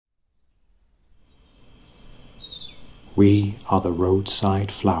We are the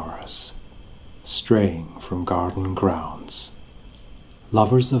roadside flowers, straying from garden grounds,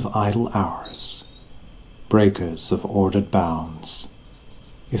 lovers of idle hours, breakers of ordered bounds.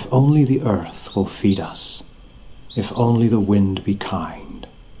 If only the earth will feed us, if only the wind be kind,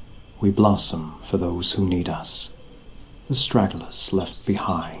 we blossom for those who need us, the stragglers left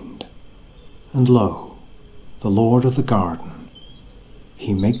behind. And lo, the Lord of the garden,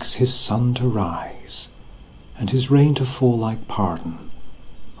 he makes his sun to rise, and his rain to fall like pardon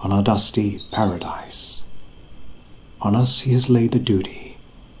on our dusty paradise. On us he has laid the duty,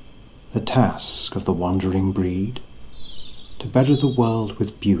 the task of the wandering breed, to better the world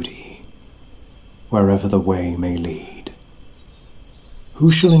with beauty, wherever the way may lead. Who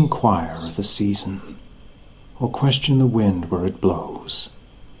shall inquire of the season, or question the wind where it blows?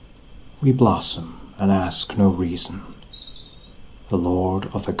 We blossom and ask no reason. The Lord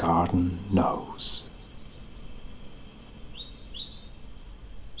of the garden knows.